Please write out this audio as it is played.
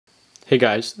Hey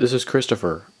guys, this is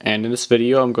Christopher, and in this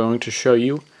video I'm going to show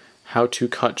you how to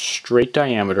cut straight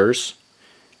diameters,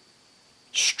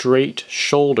 straight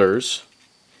shoulders,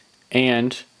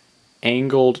 and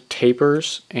angled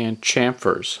tapers and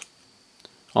chamfers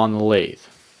on the lathe.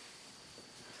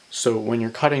 So when you're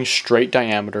cutting straight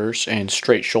diameters and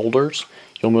straight shoulders,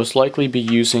 you'll most likely be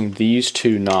using these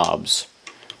two knobs,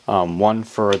 one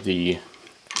for the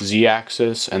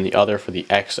Z-axis and the other for the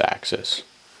X-axis.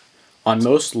 On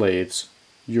most lathes,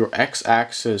 your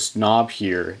X-axis knob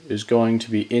here is going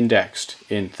to be indexed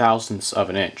in thousandths of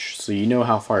an inch, so you know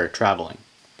how far you're traveling.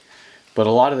 But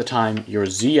a lot of the time, your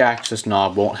Z-axis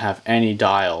knob won't have any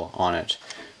dial on it,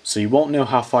 so you won't know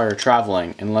how far you're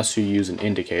traveling unless you use an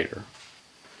indicator.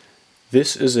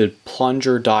 This is a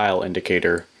plunger dial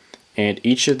indicator, and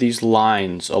each of these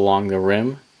lines along the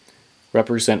rim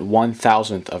represent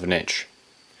 1/1000th of an inch.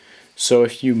 So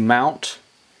if you mount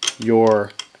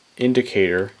your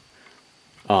indicator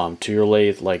to your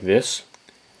lathe like this,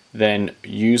 then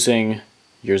using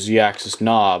your Z-axis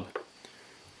knob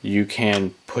you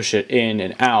can push it in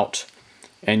and out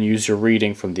and use your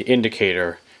reading from the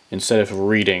indicator instead of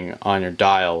reading on your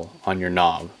dial on your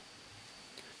knob.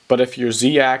 But if your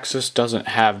Z-axis doesn't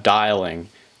have dialing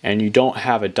and you don't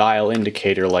have a dial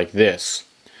indicator like this,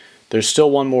 there's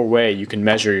still one more way you can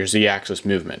measure your Z-axis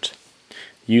movement,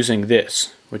 using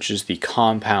this, which is the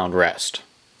compound rest.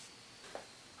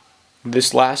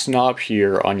 This last knob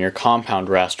here on your compound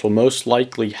rest will most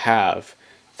likely have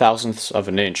thousandths of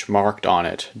an inch marked on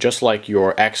it, just like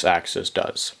your X-axis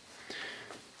does.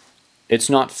 It's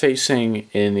not facing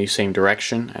in the same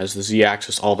direction as the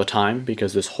Z-axis all the time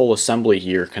because this whole assembly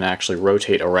here can actually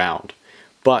rotate around.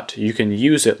 But you can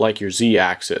use it like your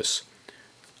Z-axis.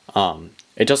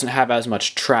 It doesn't have as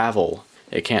much travel.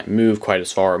 It can't move quite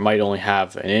as far. It might only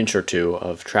have an inch or two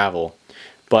of travel,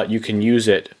 but you can use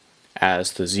it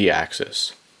as the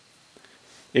Z-axis.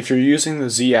 If you're using the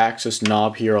Z-axis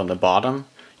knob here on the bottom,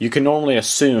 you can normally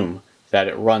assume that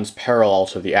it runs parallel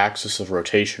to the axis of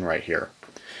rotation right here.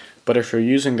 But if you're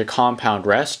using the compound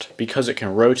rest, because it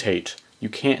can rotate, you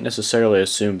can't necessarily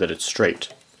assume that it's straight.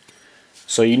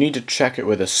 So you need to check it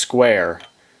with a square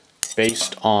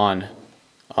based on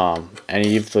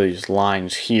any of these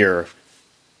lines here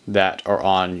that are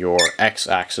on your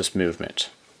X-axis movement.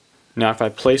 Now if I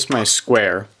place my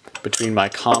square between my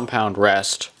compound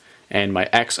rest and my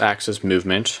X-axis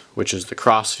movement, which is the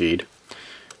crossfeed,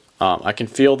 I can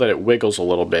feel that it wiggles a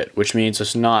little bit, which means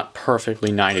it's not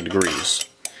perfectly 90 degrees.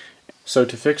 So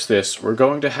to fix this, we're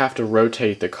going to have to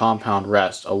rotate the compound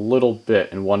rest a little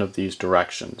bit in one of these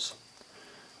directions.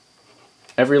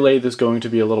 Every lathe is going to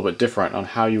be a little bit different on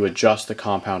how you adjust the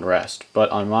compound rest, but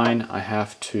on mine I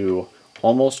have to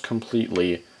almost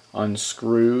completely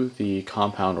unscrew the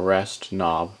compound rest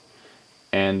knob,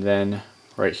 and then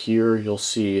right here you'll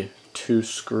see two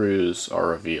screws are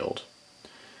revealed.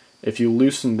 If you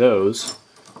loosen those,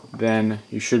 then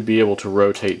you should be able to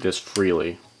rotate this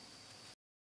freely.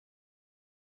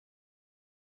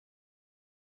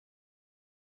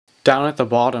 Down at the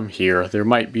bottom here, there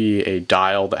might be a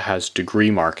dial that has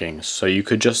degree markings, so you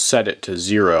could just set it to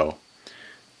 0.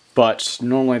 But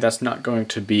normally that's not going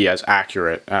to be as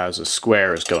accurate as a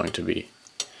square is going to be.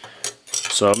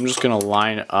 So I'm just going to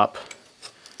line up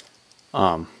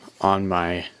on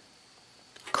my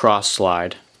cross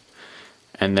slide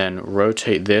and then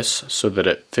rotate this so that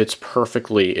it fits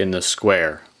perfectly in the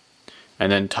square,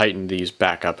 and then tighten these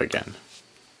back up again.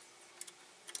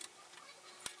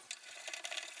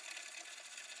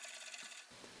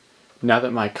 Now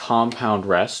that my compound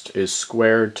rest is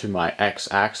squared to my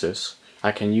X-axis,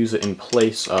 I can use it in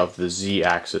place of the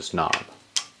Z-axis knob.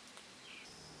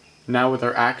 Now with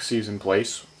our axes in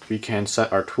place, we can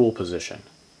set our tool position.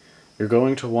 You're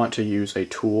going to want to use a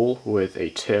tool with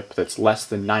a tip that's less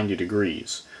than 90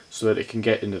 degrees so that it can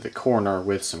get into the corner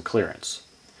with some clearance.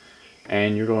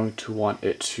 And you're going to want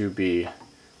it to be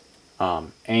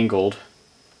angled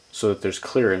so that there's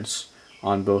clearance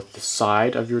on both the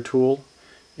side of your tool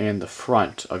and the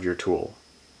front of your tool.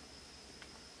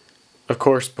 Of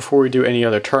course, before we do any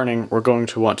other turning, we're going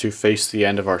to want to face the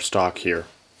end of our stock here.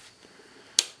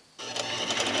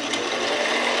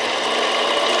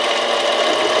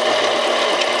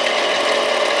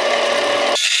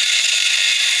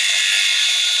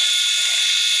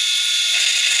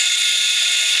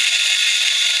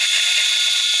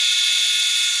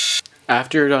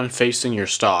 After you're done facing your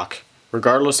stock,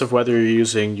 regardless of whether you're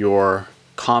using your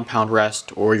compound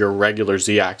rest or your regular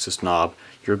Z-axis knob,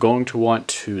 you're going to want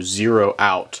to zero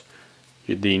out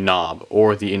the knob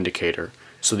or the indicator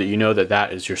so that you know that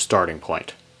that is your starting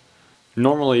point.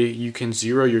 Normally you can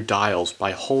zero your dials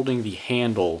by holding the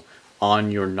handle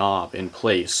on your knob in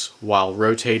place while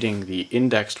rotating the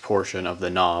indexed portion of the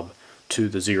knob to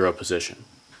the 0 position.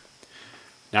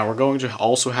 Now we're going to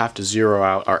also have to zero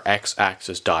out our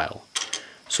x-axis dial.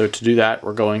 So to do that,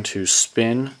 we're going to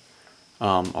spin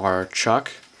our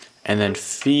chuck and then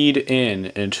feed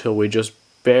in until we just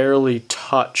barely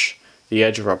touch the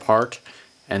edge of our part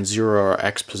and zero our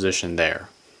X position there.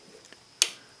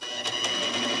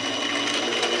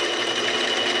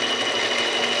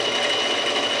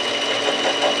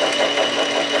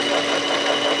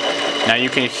 Now you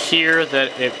can hear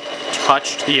that it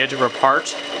touched the edge of our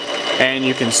part, and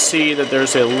you can see that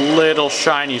there's a little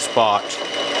shiny spot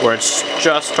where it's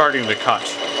just starting to cut.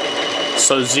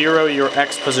 So zero your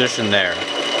X position there.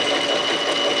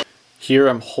 Here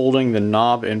I'm holding the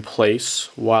knob in place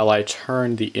while I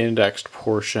turn the indexed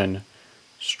portion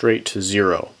straight to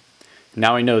 0.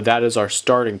 Now I know that is our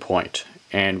starting point,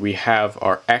 and we have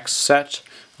our X set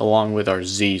along with our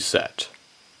Z set.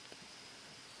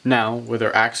 Now, with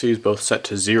our axes both set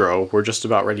to 0, we're just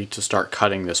about ready to start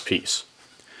cutting this piece.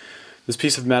 This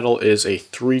piece of metal is a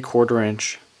 3/4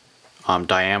 inch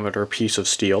diameter piece of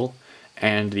steel,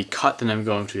 and the cut that I'm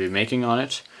going to be making on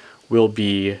it will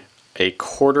be a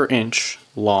 1/4 inch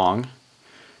long,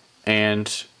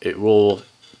 and it will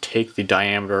take the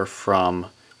diameter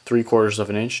from 3/4 of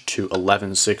an inch to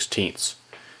 11/16,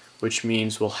 which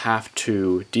means we'll have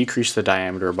to decrease the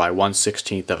diameter by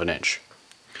 1/16 of an inch.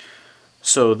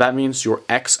 So that means your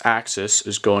x-axis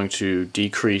is going to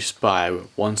decrease by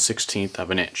 1/16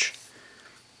 of an inch.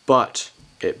 But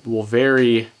it will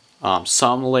vary.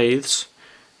 Some lathes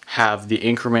have the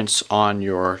increments on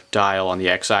your dial on the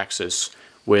x-axis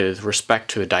with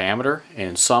respect to the diameter,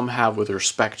 and some have with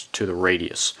respect to the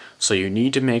radius. So you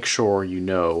need to make sure you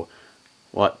know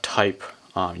what type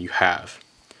you have.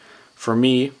 For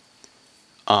me,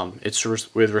 it's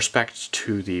with respect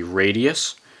to the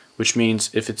radius, which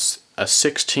means if it's a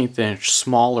 1/16 inch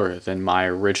smaller than my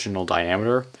original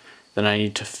diameter, then I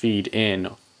need to feed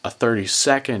in a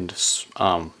 32nd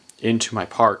into my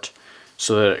part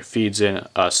so that it feeds in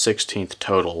a 1/16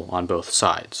 total on both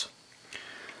sides.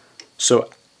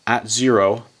 So at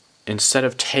 0, instead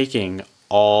of taking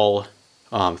all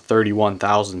 31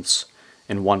 thousandths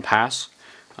in one pass,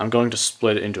 I'm going to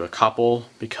split it into a couple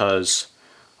because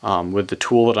with the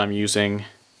tool that I'm using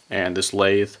and this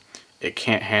lathe, it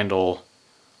can't handle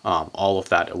all of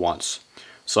that at once.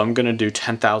 So I'm going to do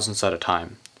 10 thousandths at a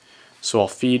time. So I'll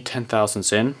feed 10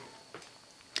 thousandths in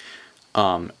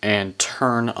and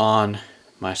turn on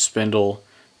my spindle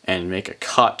and make a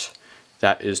cut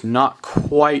that is not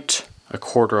quite a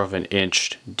 1/4 of an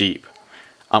inch deep.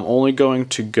 I'm only going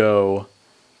to go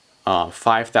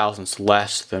 5 thousandths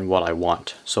less than what I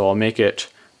want. So I'll make it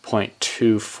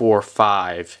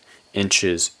 0.245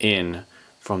 inches in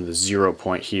from the 0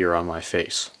 point here on my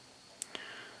face.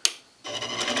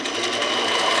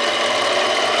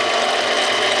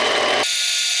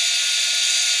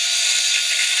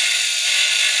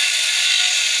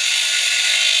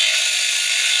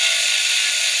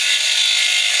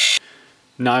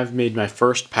 Now I've made my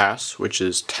first pass, which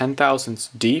is 10 thousandths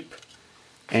deep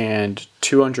and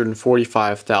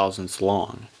 245 thousandths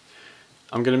long.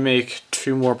 I'm going to make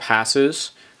 2 more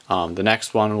passes. The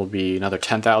next one will be another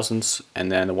 10 thousandths,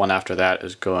 and then the one after that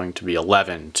is going to be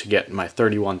 11 to get my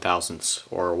 31 thousandths,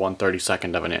 or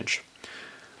 1/32 of an inch.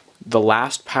 The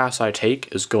last pass I take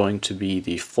is going to be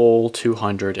the full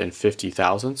 250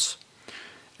 thousandths,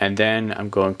 and then I'm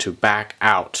going to back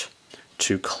out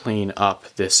to clean up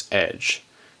this edge,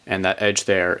 and that edge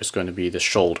there is going to be the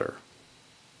shoulder.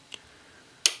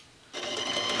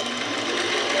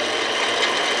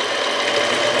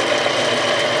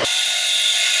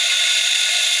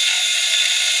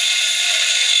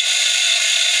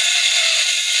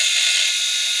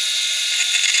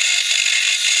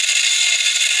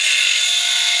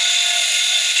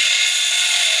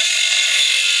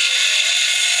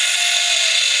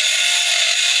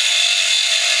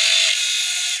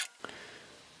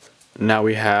 Now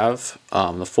we have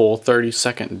the full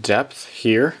 32nd depth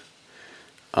here,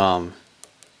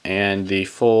 and the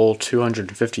full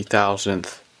 250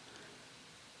 thousandth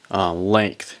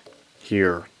length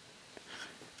here.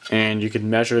 And you can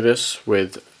measure this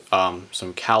with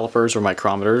some calipers or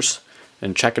micrometers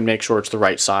and check and make sure it's the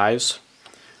right size.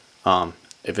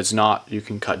 If it's not, you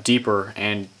can cut deeper,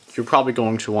 and you're probably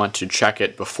going to want to check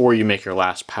it before you make your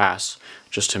last pass,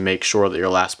 just to make sure that your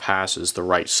last pass is the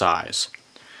right size.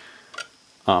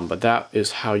 But that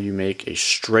is how you make a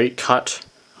straight cut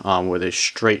with a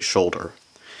straight shoulder.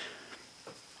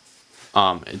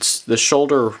 It's the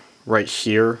shoulder right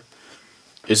here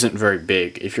isn't very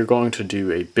big. If you're going to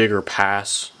do a bigger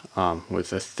pass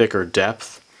with a thicker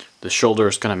depth, the shoulder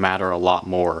is going to matter a lot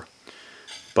more.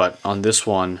 But on this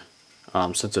one,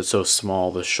 since it's so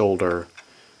small, the shoulder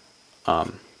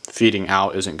feeding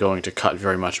out isn't going to cut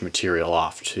very much material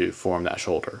off to form that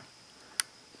shoulder.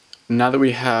 Now that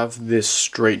we have this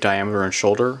straight diameter and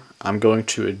shoulder, I'm going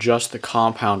to adjust the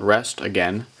compound rest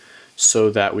again so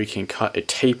that we can cut a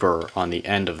taper on the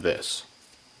end of this.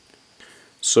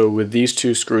 So with these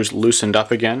two screws loosened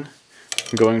up again,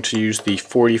 I'm going to use the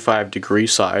 45-degree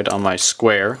side on my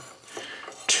square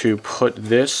to put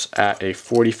this at a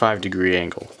 45-degree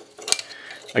angle.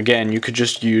 Again, you could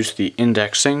just use the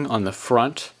indexing on the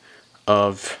front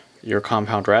of your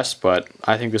compound rest, but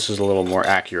I think this is a little more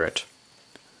accurate.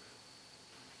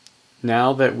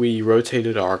 Now that we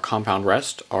rotated our compound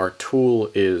rest, our tool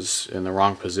is in the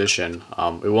wrong position.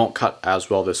 It won't cut as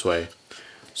well this way.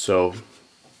 So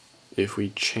if we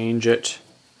change it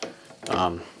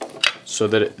so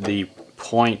that the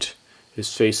point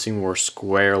is facing more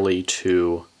squarely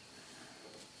to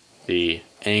the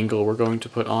angle we're going to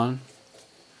put on,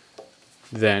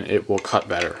 then it will cut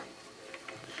better.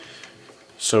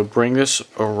 So bring this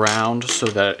around so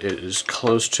that it is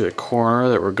close to the corner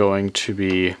that we're going to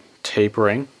be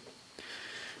tapering.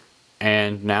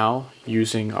 And now,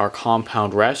 using our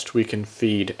compound rest, we can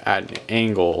feed at an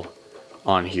angle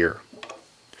on here.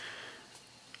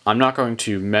 I'm not going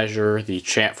to measure the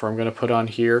chamfer I'm going to put on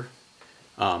here,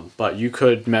 but you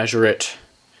could measure it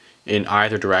in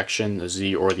either direction, the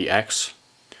Z or the X.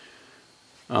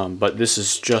 But this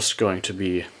is just going to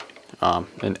be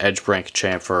an edge break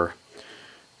chamfer,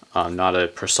 not a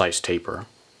precise taper.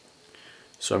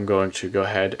 So I'm going to go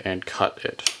ahead and cut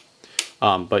it.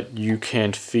 But you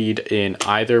can feed in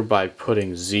either by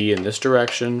putting Z in this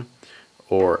direction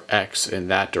or X in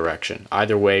that direction.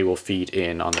 Either way will feed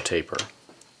in on the taper.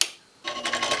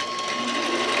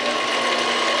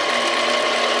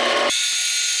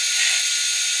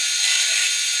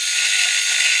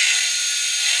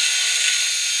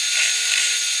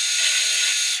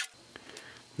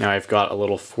 Now I've got a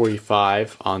little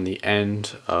 45 on the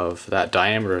end of that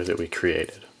diameter that we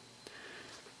created.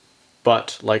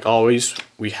 But like always,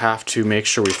 we have to make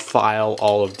sure we file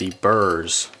all of the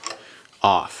burrs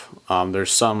off.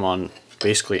 There's some on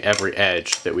basically every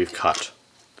edge that we've cut.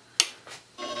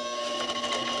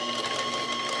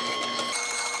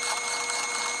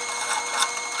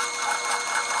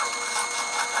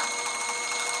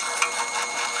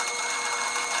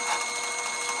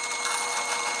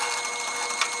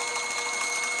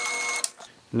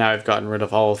 Now I've gotten rid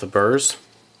of all of the burrs,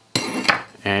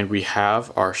 and we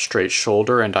have our straight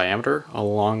shoulder and diameter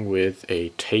along with a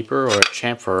taper or a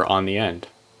chamfer on the end.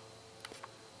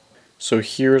 So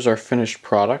here's our finished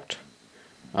product.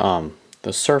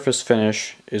 The surface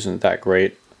finish isn't that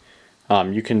great.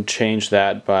 You can change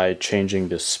that by changing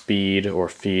the speed or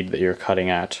feed that you're cutting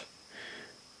at.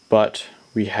 But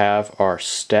we have our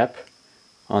step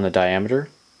on the diameter,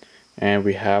 and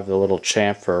we have the little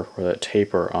chamfer or the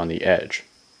taper on the edge.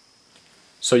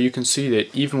 So you can see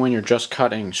that even when you're just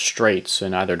cutting straights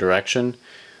in either direction,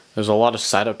 there's a lot of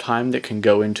setup time that can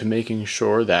go into making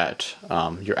sure that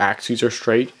your axes are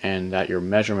straight and that your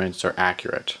measurements are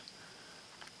accurate.